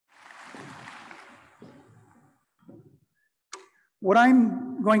What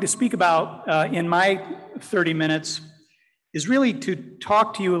I'm going to speak about in my 30 minutes is really to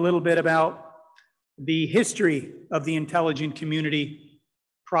talk to you a little bit about the history of the Intelligent Community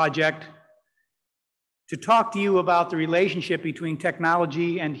Project, to talk to you about the relationship between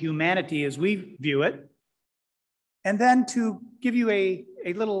technology and humanity as we view it, and then to give you a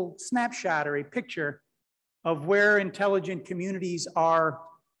little snapshot or a picture of where intelligent communities are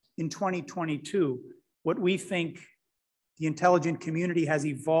in 2022, what we think the intelligent community has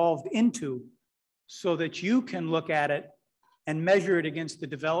evolved into, so that you can look at it and measure it against the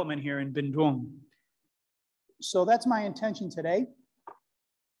development here in Binh Duong. So that's my intention today.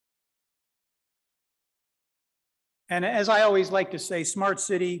 And as I always like to say, Smart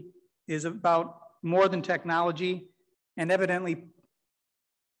City is about more than technology, and evidently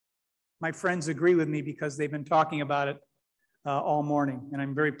my friends agree with me because they've been talking about it all morning, and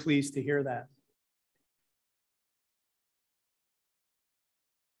I'm very pleased to hear that.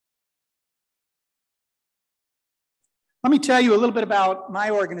 Let me tell you a little bit about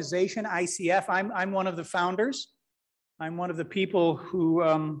my organization, ICF. I'm one of the founders. I'm one of the people who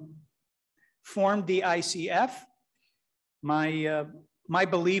formed the ICF. My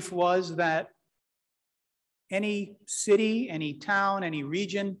belief was that any city, any town, any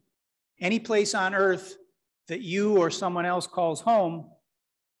region, any place on earth that you or someone else calls home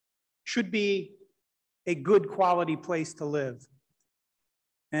should be a good quality place to live.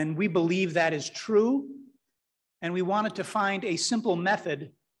 And we believe that is true. And we wanted to find a simple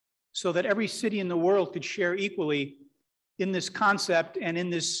method so that every city in the world could share equally in this concept and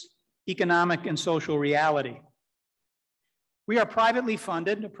in this economic and social reality. We are a privately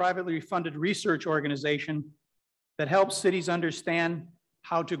funded research organization that helps cities understand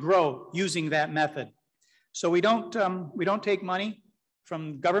how to grow using that method. So we don't take money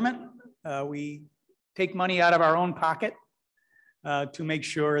from government. We take money out of our own pocket to make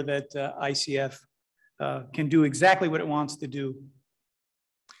sure that ICF can do exactly what it wants to do.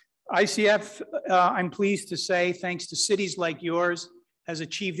 ICF, I'm pleased to say, thanks to cities like yours, has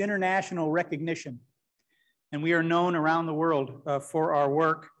achieved international recognition. And we are known around the world for our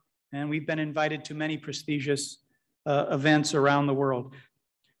work, and we've been invited to many prestigious events around the world.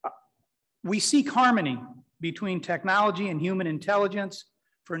 We seek harmony between technology and human intelligence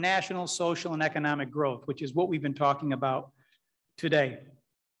for national, social, and economic growth, which is what we've been talking about today.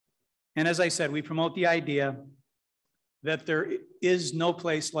 And as I said, we promote the idea that there is no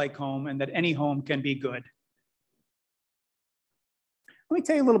place like home and that any home can be good. Let me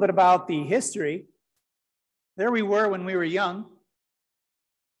tell you a little bit about the history. There we were when we were young.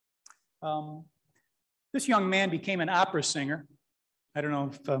 This young man became an opera singer. I don't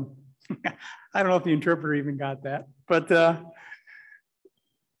know if I don't know if the interpreter even got that, but at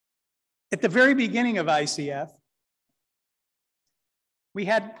the very beginning of ICF, we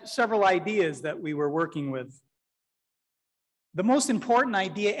had several ideas that we were working with. The most important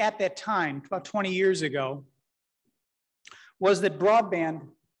idea at that time, about 20 years ago, was that broadband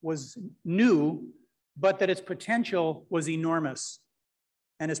was new, but that its potential was enormous.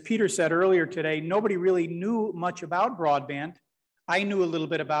 And as Peter said earlier today, nobody really knew much about broadband. I knew a little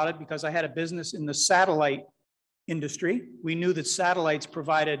bit about it because I had a business in the satellite industry. We knew that satellites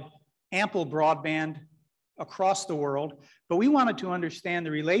provided ample broadband across the world, but we wanted to understand the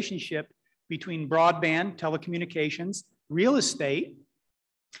relationship between broadband, telecommunications, real estate,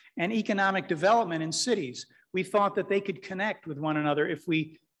 and economic development in cities. We thought that they could connect with one another if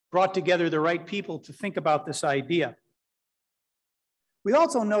we brought together the right people to think about this idea. We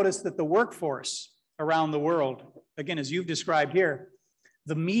also noticed that the workforce around the world, again, as you've described here,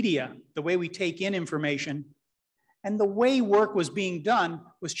 the media, the way we take in information, and the way work was being done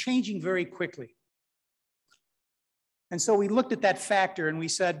was changing very quickly. And so we looked at that factor and we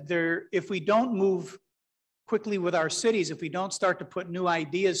said, if we don't move quickly with our cities, if we don't start to put new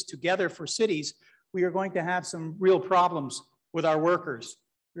ideas together for cities, we are going to have some real problems with our workers.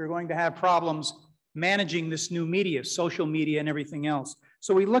 We're going to have problems managing this new media, social media and everything else.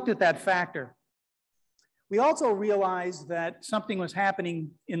 So we looked at that factor. We also realized that something was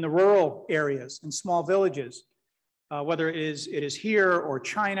happening in the rural areas and small villages, whether it is here or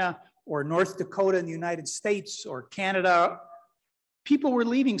China or North Dakota in the United States or Canada. People were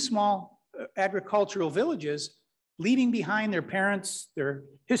leaving small agricultural villages, leaving behind their parents, their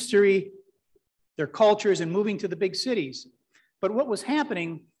history, their cultures, and moving to the big cities. But what was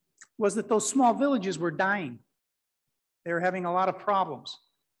happening was that those small villages were dying. They were having a lot of problems.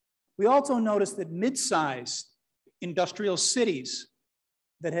 We also noticed that mid-sized industrial cities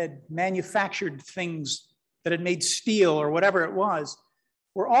that had manufactured things, that had made steel or whatever it was,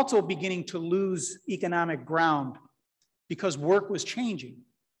 were also beginning to lose economic ground because work was changing.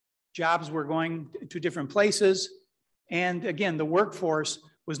 Jobs were going to different places. And again, the workforce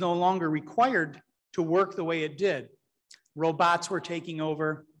was no longer required to work the way it did. Robots were taking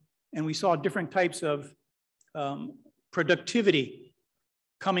over, and we saw different types of productivity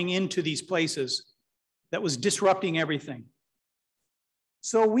coming into these places that was disrupting everything.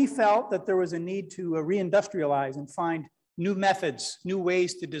 So we felt that there was a need to reindustrialize and find new methods, new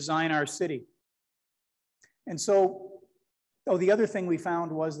ways to design our city. And so, the other thing we found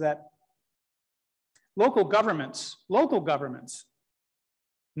was that local governments,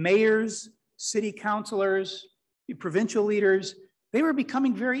 mayors, city councilors, provincial leaders, they were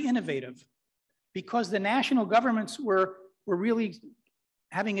becoming very innovative because the national governments were really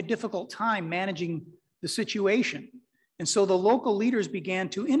having a difficult time managing the situation. And so the local leaders began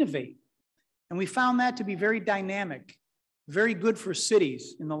to innovate. And we found that to be very dynamic, very good for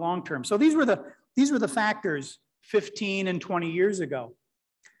cities in the long term. So these were the factors 15 and 20 years ago.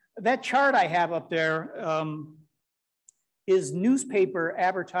 That chart I have up there is newspaper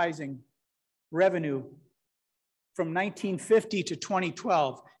advertising revenue from 1950 to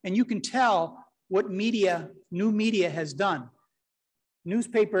 2012. And you can tell what new media has done.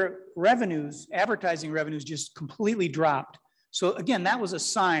 Newspaper revenues, advertising revenues just completely dropped. So again, that was a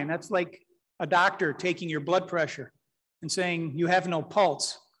sign. That's like a doctor taking your blood pressure and saying, you have no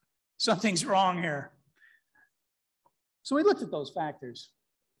pulse. Something's wrong here. So we looked at those factors.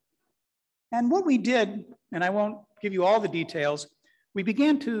 And what we did, and I won't give you all the details, we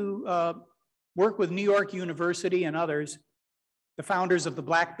began to work with New York University and others, the founders of the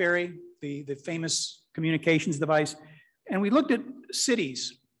BlackBerry, the famous communications device, and we looked at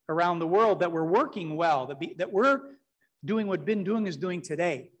cities around the world that were working well, that were doing what Duong is doing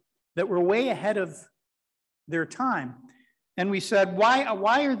today, that were way ahead of their time. And we said,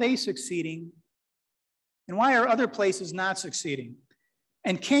 why are they succeeding? And why are other places not succeeding?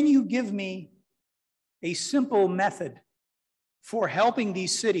 And can you give me a simple method for helping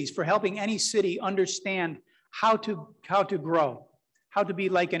these cities, for helping any city understand how to grow, how to be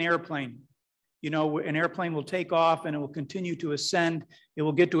like an airplane? You know, an airplane will take off and it will continue to ascend. It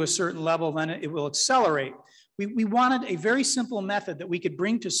will get to a certain level, then it will accelerate. We wanted a very simple method that we could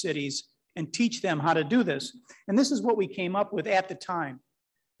bring to cities and teach them how to do this. And this is what we came up with at the time.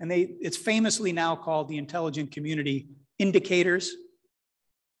 And it's famously now called the Intelligent Community Indicators.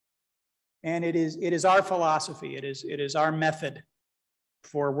 And it is our philosophy. It is our method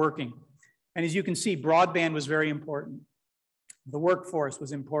for working. And as you can see, broadband was very important. The workforce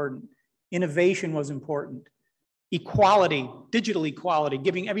was important. Innovation was important. Equality, digital equality,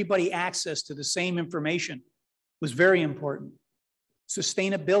 giving everybody access to the same information was very important.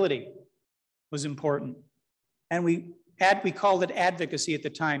 Sustainability was important. And we called it advocacy at the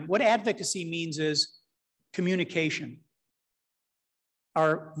time. What advocacy means is communication.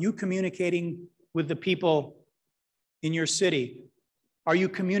 Are you communicating with the people in your city? Are you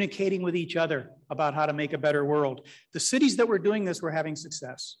communicating with each other about how to make a better world? The cities that were doing this were having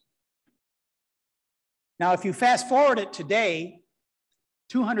success. Now, if you fast forward it today,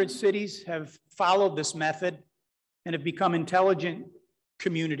 200 cities have followed this method and have become intelligent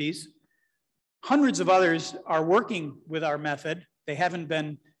communities. Hundreds of others are working with our method. They haven't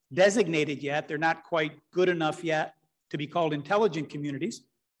been designated yet. They're not quite good enough yet to be called intelligent communities.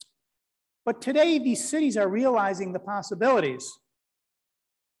 But today, these cities are realizing the possibilities.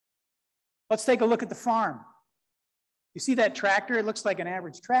 Let's take a look at the farm. You see that tractor? It looks like an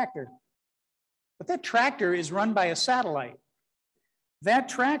average tractor. But that tractor is run by a satellite. That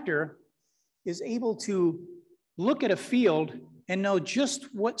tractor is able to look at a field and know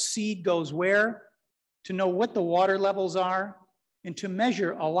just what seed goes where, to know what the water levels are, and to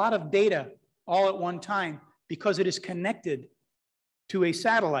measure a lot of data all at one time because it is connected to a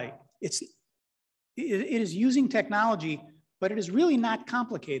satellite. It is using technology, but it is really not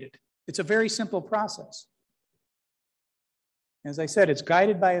complicated. It's a very simple process. As I said, it's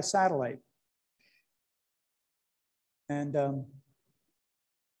guided by a satellite. And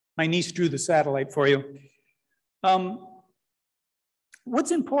my niece drew the satellite for you.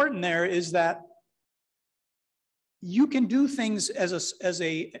 What's important there is that you can do things as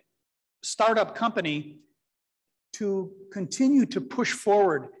a startup company to continue to push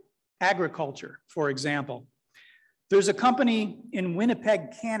forward agriculture, for example. There's a company in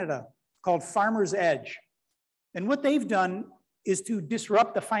Winnipeg, Canada, called Farmer's Edge. And what they've done is to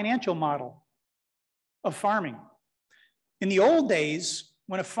disrupt the financial model of farming. In the old days,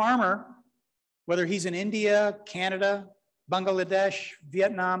 when a farmer, whether he's in India, Canada, Bangladesh,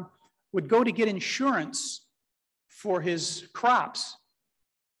 Vietnam, would go to get insurance for his crops,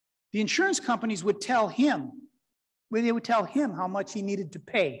 the insurance companies would tell him where they would tell him how much he needed to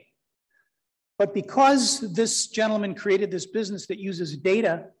pay. But because this gentleman created this business that uses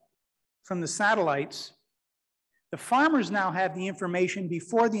data from the satellites, the farmers now have the information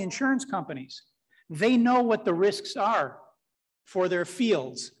before the insurance companies. They know what the risks are for their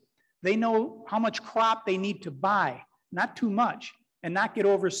fields. They know how much crop they need to buy, not too much, and not get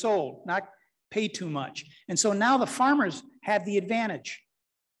oversold, not pay too much. And so now the farmers have the advantage,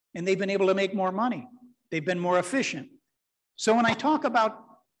 and they've been able to make more money. They've been more efficient. So when I talk about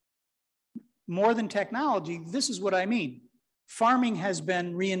more than technology, this is what I mean. Farming has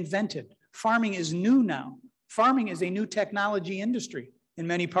been reinvented. Farming is new now. Farming is a new technology industry in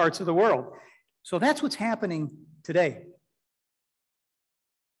many parts of the world. So that's what's happening today.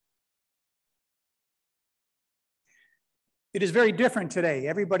 It is very different today.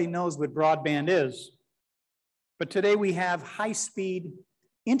 Everybody knows what broadband is. But today we have high-speed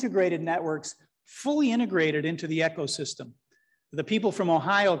integrated networks fully integrated into the ecosystem. The people from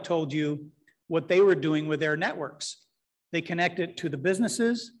Ohio told you what they were doing with their networks. They connect it to the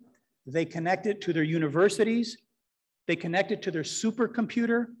businesses, they connect it to their universities, they connect it to their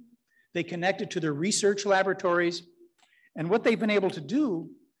supercomputer, they connect it to their research laboratories. And what they've been able to do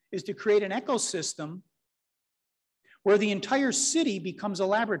is to create an ecosystem where the entire city becomes a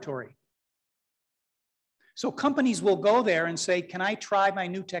laboratory. So companies will go there and say, can I try my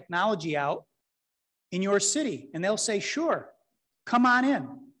new technology out in your city? And they'll say, sure, come on in.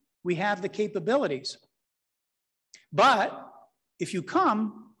 We have the capabilities. But if you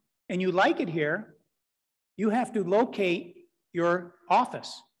come and you like it here, you have to locate your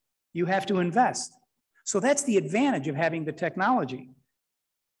office. You have to invest. So that's the advantage of having the technology.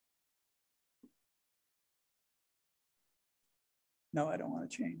 No, I don't want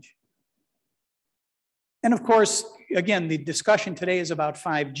to change. And of course, again, the discussion today is about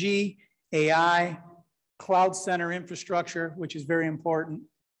 5G, AI, cloud center infrastructure, which is very important,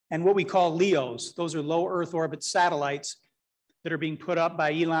 and what we call LEOs. Those are low Earth orbit satellites that are being put up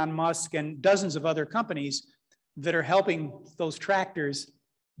by Elon Musk and dozens of other companies that are helping those tractors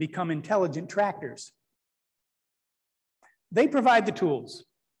become intelligent tractors. They provide the tools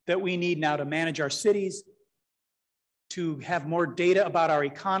that we need now to manage our cities, to have more data about our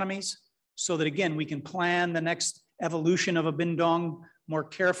economies, so that, again, we can plan the next evolution of a Binh Duong more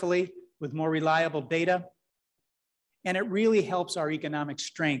carefully with more reliable data. And it really helps our economic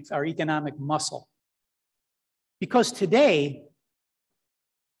strength, our economic muscle. Because today,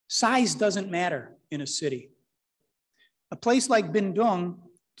 size doesn't matter in a city. A place like Binh Duong,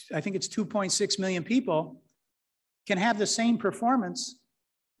 I think it's 2.6 million people, can have the same performance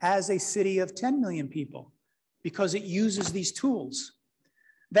as a city of 10 million people because it uses these tools.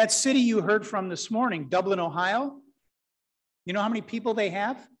 That city you heard from this morning, Dublin, Ohio, you know how many people they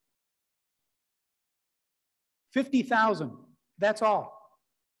have? 50,000, that's all.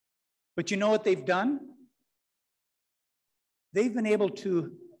 But you know what they've done? They've been able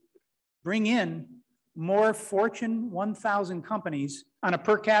to bring in more Fortune 1000 companies on a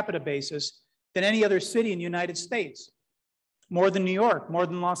per capita basis than any other city in the United States. More than New York, more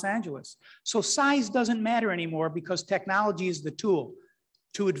than Los Angeles. So size doesn't matter anymore because technology is the tool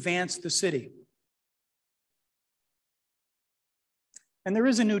to advance the city. And there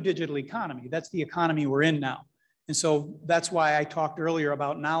is a new digital economy. That's the economy we're in now. And so that's why I talked earlier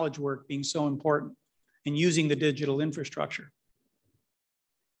about knowledge work being so important and using the digital infrastructure.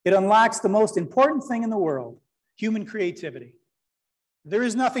 It unlocks the most important thing in the world, human creativity. There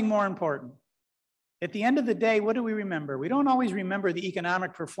is nothing more important. At the end of the day, what do we remember? We don't always remember the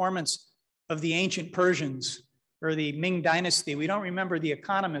economic performance of the ancient Persians or the Ming Dynasty. We don't remember the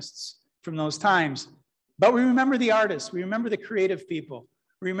economists from those times, but we remember the artists. We remember the creative people.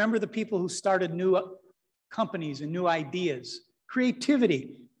 We remember the people who started new companies and new ideas.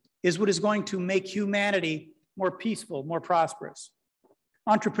 Creativity is what is going to make humanity more peaceful, more prosperous.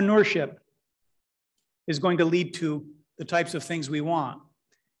 Entrepreneurship is going to lead to the types of things we want.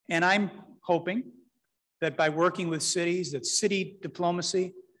 And I'm hoping that by working with cities, that city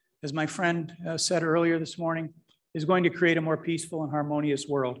diplomacy, as my friend said earlier this morning, is going to create a more peaceful and harmonious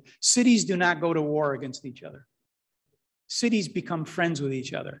world. Cities do not go to war against each other. Cities become friends with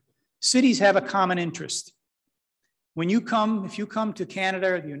each other. Cities have a common interest. When you come, if you come to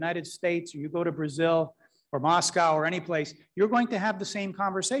Canada or the United States, or you go to Brazil or Moscow or any place, you're going to have the same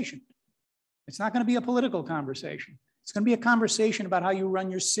conversation. It's not going to be a political conversation. It's going to be a conversation about how you run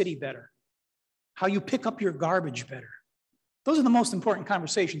your city better, how you pick up your garbage better. Those are the most important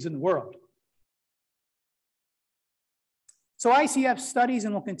conversations in the world. So ICF studies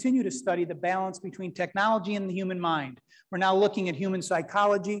and will continue to study the balance between technology and the human mind. We're now looking at human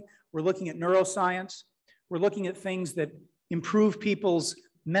psychology. We're looking at neuroscience. We're looking at things that improve people's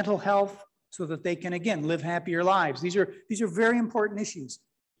mental health so that they can, again, live happier lives. These are very important issues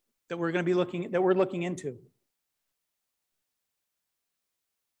that we're going to be looking into.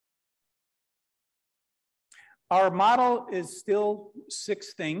 Our model is still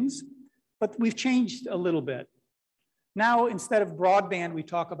 6 things, but we've changed a little bit. Now, instead of broadband, we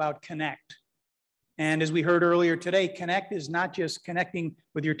talk about connect. And as we heard earlier today, connect is not just connecting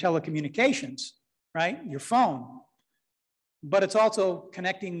with your telecommunications, right? Your phone, but it's also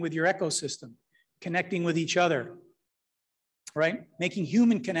connecting with your ecosystem, connecting with each other, right? Making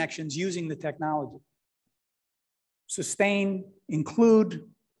human connections using the technology. Sustain, include,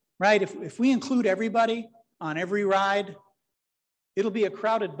 right? If we include everybody on every ride, it'll be a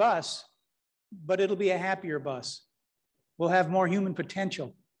crowded bus, but it'll be a happier bus. We'll have more human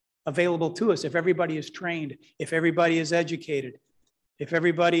potential available to us if everybody is trained, if everybody is educated, if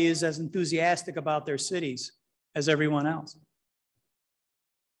everybody is as enthusiastic about their cities as everyone else.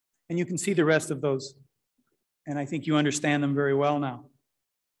 And you can see the rest of those, and I think you understand them very well now.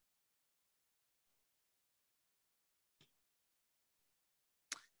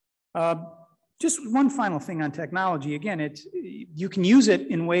 Just one final thing on technology. Again, you can use it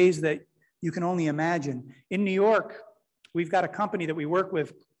in ways that you can only imagine. In New York, we've got a company that we work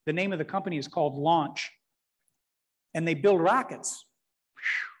with. The name of the company is called Launch. And they build rockets,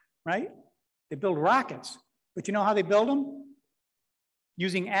 right? They build rockets. But you know how they build them?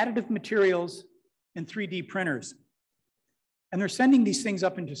 Using additive materials and 3D printers. And they're sending these things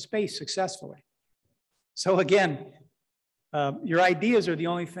up into space successfully. So again, your ideas are the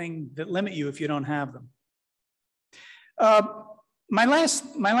only thing that limit you if you don't have them. My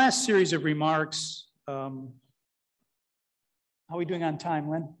last series of remarks, how are we doing on time,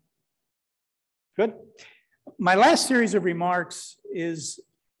 Lynn? Good. My last series of remarks is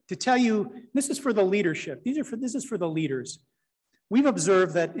to tell you, this is for the leadership. This is for the leaders. We've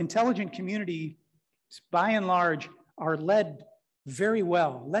observed that intelligent communities, by and large, are led very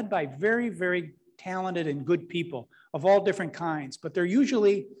well, led by very, very talented and good people of all different kinds, but they're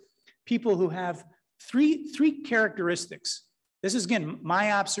usually people who have three characteristics. This is, again,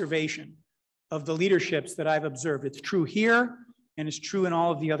 my observation of the leaderships that I've observed. It's true here, and it's true in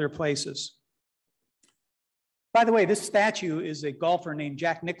all of the other places. By the way, this statue is a golfer named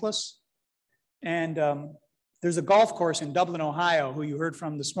Jack Nicklaus, and there's a golf course in Dublin, Ohio, who you heard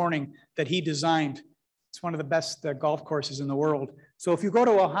from this morning, that he designed. It's one of the best golf courses in the world. So if you go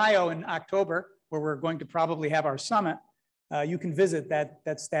to Ohio in October, where we're going to probably have our summit, you can visit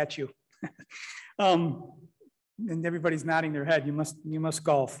that statue. And everybody's nodding their head. You must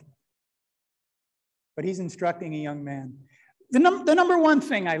golf. But he's instructing a young man. The number one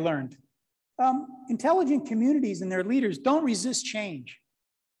thing I learned, intelligent communities and their leaders don't resist change.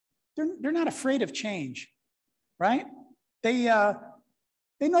 They're not afraid of change, right? They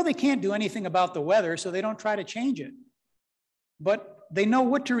know they can't do anything about the weather, so they don't try to change it. But they know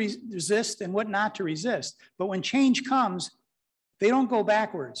what to resist and what not to resist. But when change comes, they don't go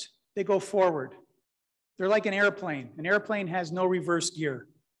backwards. They go forward. They're like an airplane. An airplane has no reverse gear.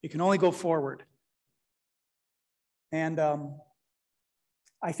 It can only go forward. And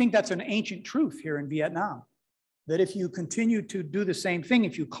I think that's an ancient truth here in Vietnam, that if you continue to do the same thing,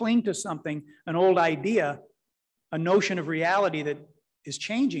 if you cling to something, an old idea, a notion of reality that is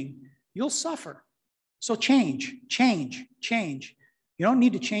changing, you'll suffer. So change, change, change. You don't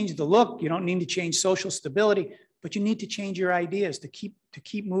need to change the look. You don't need to change social stability, but you need to change your ideas to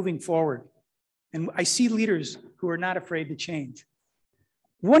keep moving forward. And I see leaders who are not afraid to change.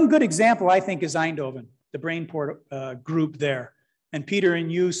 One good example, I think, is Eindhoven, the Brainport group there. And Peter and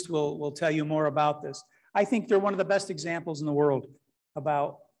Joost will tell you more about this. I think they're one of the best examples in the world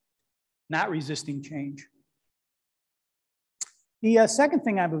about not resisting change. The second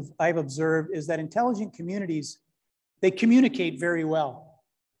thing I've observed is that intelligent communities, they communicate very well.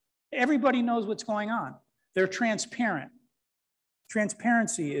 Everybody knows what's going on. They're transparent.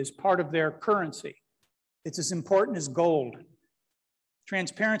 Transparency is part of their currency. It's as important as gold.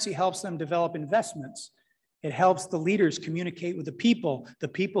 Transparency helps them develop investments. It helps the leaders communicate with the people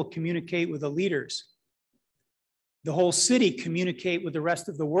communicate with the leaders. The whole city communicate with the rest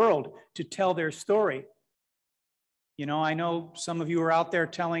of the world to tell their story. You know, I know some of you are out there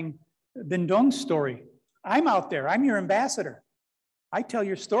telling Binh Duong's story. I'm out there, I'm your ambassador. I tell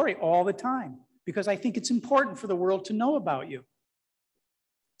your story all the time because I think it's important for the world to know about you.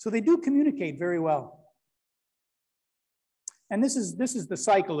 So they do communicate very well. And this is the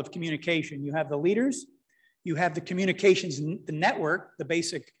cycle of communication. You have the leaders, you have the communications, the network, the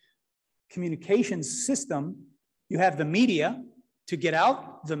basic communications system. You have the media to get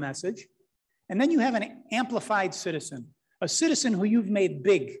out the message. And then you have an amplified citizen, a citizen who you've made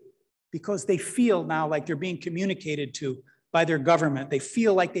big because they feel now like they're being communicated to by their government. They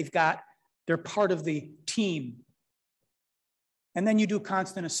feel like they're part of the team. And then you do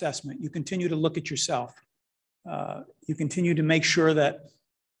constant assessment. You continue to look at yourself. You continue to make sure that,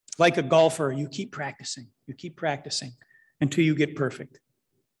 like a golfer, you keep practicing until you get perfect.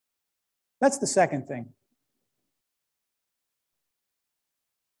 That's the second thing.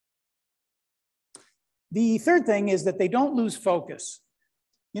 The third thing is that they don't lose focus.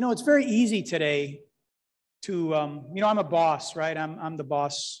 You know, it's very easy today to, I'm a boss, right? I'm the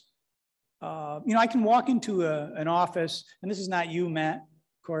boss. I can walk into an office, and this is not you, Matt,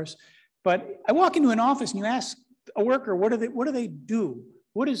 of course, but I walk into an office and you ask a worker, what do they do?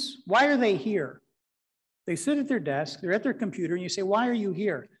 Why are they here? They sit at their desk, they're at their computer, and you say, why are you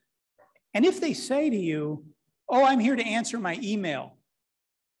here? And if they say to you, oh, I'm here to answer my email.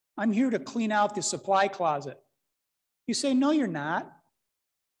 I'm here to clean out the supply closet. You say, no, you're not.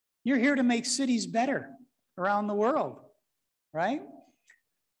 You're here to make cities better around the world, right?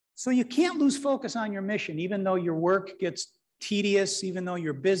 So you can't lose focus on your mission, even though your work gets tedious, even though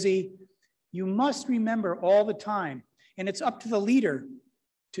you're busy. You must remember all the time, and it's up to the leader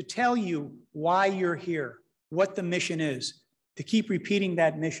to tell you why you're here, what the mission is, to keep repeating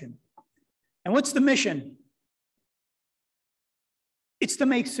that mission. And what's the mission? It's to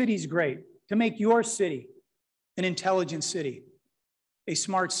make cities great, to make your city an intelligent city, a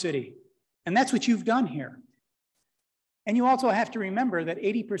smart city. And that's what you've done here. And you also have to remember that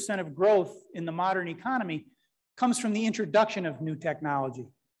 80% of growth in the modern economy comes from the introduction of new technology.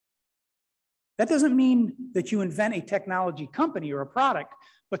 That doesn't mean that you invent a technology company or a product,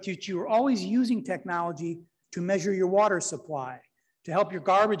 but that you're always using technology to measure your water supply, to help your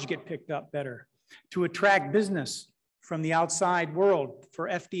garbage get picked up better, to attract business from the outside world for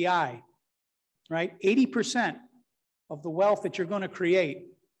FDI, right? 80% of the wealth that you're going to create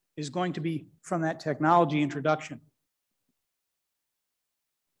is going to be from that technology introduction.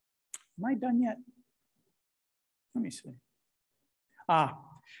 Am I done yet? Let me see.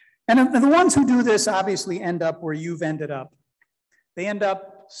 And the ones who do this obviously end up where you've ended up. They end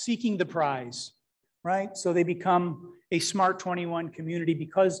up seeking the prize, right? So they become a Smart 21 community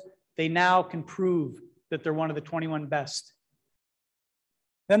because they now can prove that they're one of the 21 best.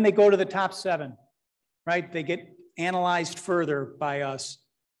 Then they go to the top 7, right? They get analyzed further by us.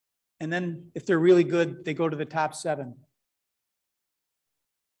 And then if they're really good, they go to the top 7.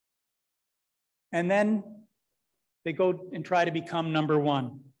 And then they go and try to become number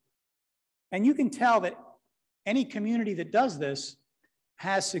 1. And you can tell that any community that does this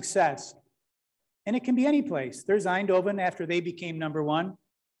has success. And it can be any place. There's Eindhoven after they became number 1.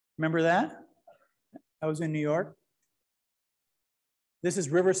 Remember that? I was in New York. This is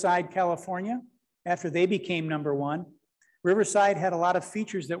Riverside, California, after they became number 1. Riverside had a lot of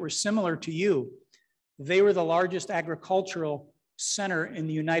features that were similar to you. They were the largest agricultural center in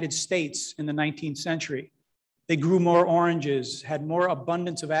the United States in the 19th century. They grew more oranges, had more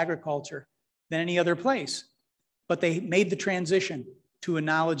abundance of agriculture than any other place, but they made the transition to a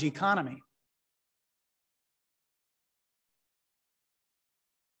knowledge economy.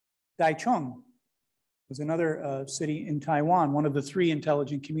 Taichung was another city in Taiwan, one of the 3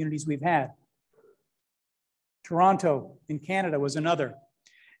 intelligent communities we've had. Toronto in Canada was another.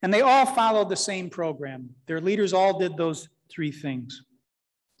 And they all followed the same program. Their leaders all did those 3 things.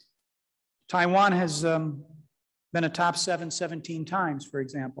 Taiwan has been a top 7 17 times, for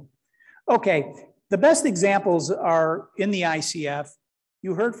example. Okay, the best examples are in the ICF.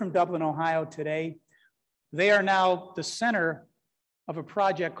 You heard from Dublin, Ohio today. They are now the center of a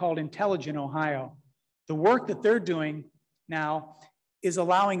project called Intelligent Ohio. The work that they're doing now is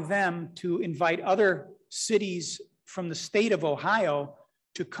allowing them to invite other cities from the state of Ohio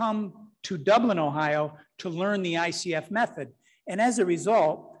to come to Dublin, Ohio to learn the ICF method. And as a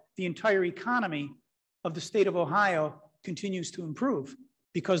result, the entire economy of the state of Ohio continues to improve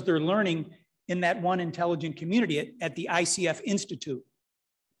because they're learning in that one intelligent community at the ICF Institute.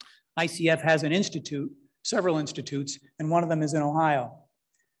 ICF has an institute, several institutes, and one of them is in Ohio.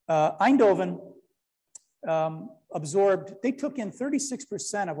 Eindhoven absorbed, they took in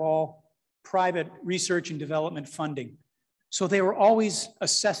 36% of all private research and development funding. So they were always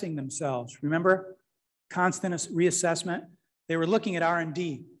assessing themselves. Remember, constant reassessment. They were looking at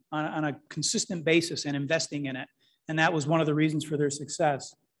R&D on a consistent basis and investing in it. And that was one of the reasons for their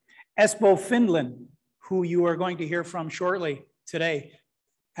success. Espoo, Finland, who you are going to hear from shortly today,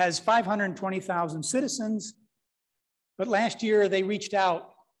 has 520,000 citizens. But last year they reached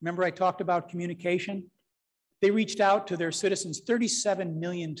out. Remember I talked about communication? They reached out to their citizens 37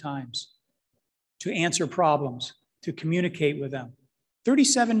 million times. to answer problems, to communicate with them.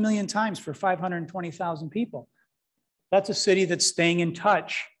 37 million times for 520,000 people. That's a city that's staying in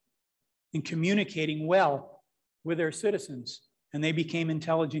touch and communicating well with their citizens. And they became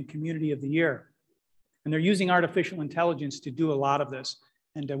Intelligent Community of the Year. And they're using artificial intelligence to do a lot of this.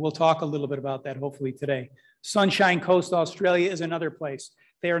 And we'll talk a little bit about that hopefully today. Sunshine Coast, Australia is another place.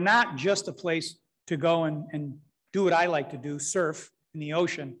 They are not just a place to go and do what I like to do, surf in the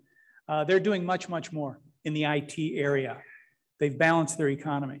ocean. They're doing much, much more in the IT area. They've balanced their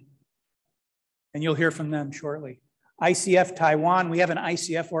economy. And you'll hear from them shortly. ICF Taiwan, we have an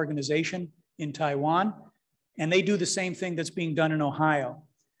ICF organization in Taiwan, and they do the same thing that's being done in Ohio.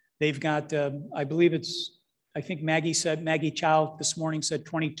 They've got, I believe it's, I think Maggie Chow this morning said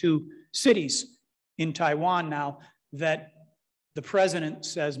 22 cities in Taiwan now that the president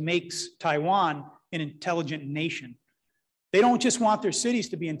says makes Taiwan an intelligent nation. They don't just want their cities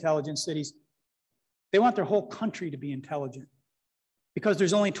to be intelligent cities. They want their whole country to be intelligent because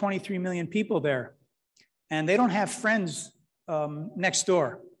there's only 23 million people there. And they don't have friends next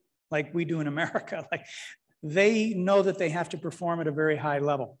door like we do in America. Like, they know that they have to perform at a very high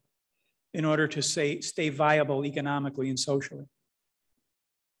level in order to stay viable economically and socially.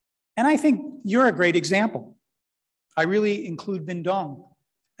 And I think you're a great example. I really include Binh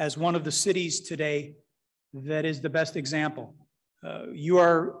as one of the cities today that is the best example. You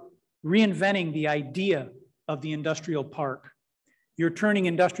are reinventing the idea of the industrial park. You're turning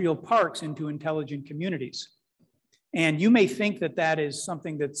industrial parks into intelligent communities. And you may think that that is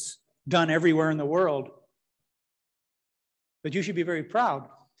something that's done everywhere in the world, but you should be very proud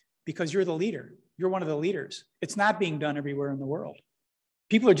because you're the leader. You're one of the leaders. It's not being done everywhere in the world.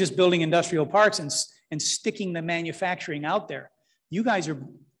 People are just building industrial parks and sticking the manufacturing out there. You guys are,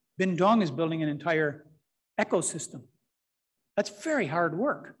 Binh is building an entire ecosystem. That's very hard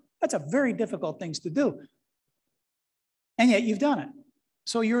work. That's a very difficult thing to do. And yet you've done it.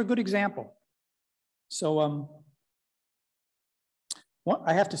 So you're a good example. So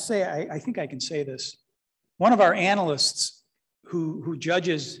I have to say, I think I can say this. One of our analysts who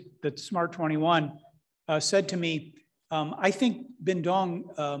judges the Smart 21 said to me, I think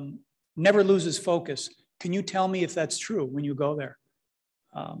Binh never loses focus. Can you tell me if that's true when you go there?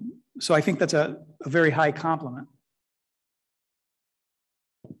 So I think that's a very high compliment.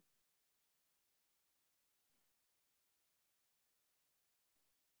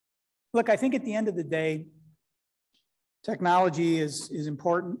 Look, I think at the end of the day, technology is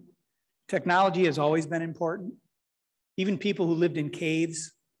important. Technology has always been important. Even people who lived in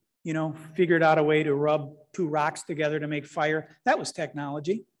caves, you know, figured out a way to rub two rocks together to make fire. That was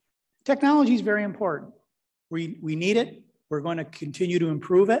technology. Technology is very important. We need it. We're going to continue to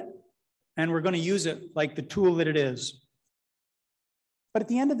improve it. And we're going to use it like the tool that it is. But at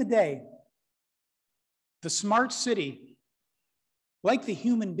the end of the day, the smart city, like the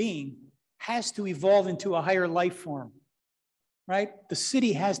human being, has to evolve into a higher life form, right? The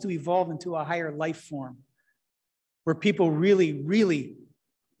city has to evolve into a higher life form where people really, really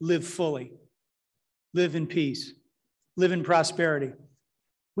live fully, live in peace, live in prosperity.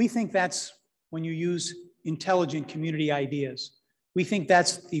 We think that's when you use intelligent community ideas. We think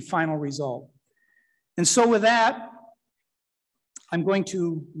that's the final result. And so with that, I'm going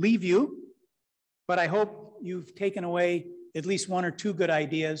to leave you, but I hope you've taken away at least one or two good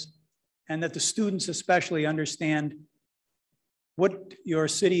ideas and that the students especially understand what your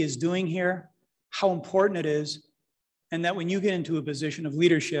city is doing here, how important it is, and that when you get into a position of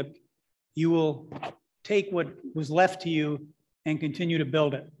leadership, you will take what was left to you and continue to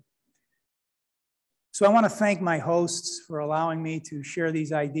build it. So I want to thank my hosts for allowing me to share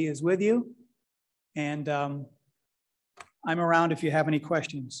these ideas with you. And I'm around if you have any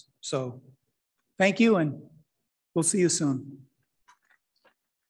questions. So thank you, and we'll see you soon.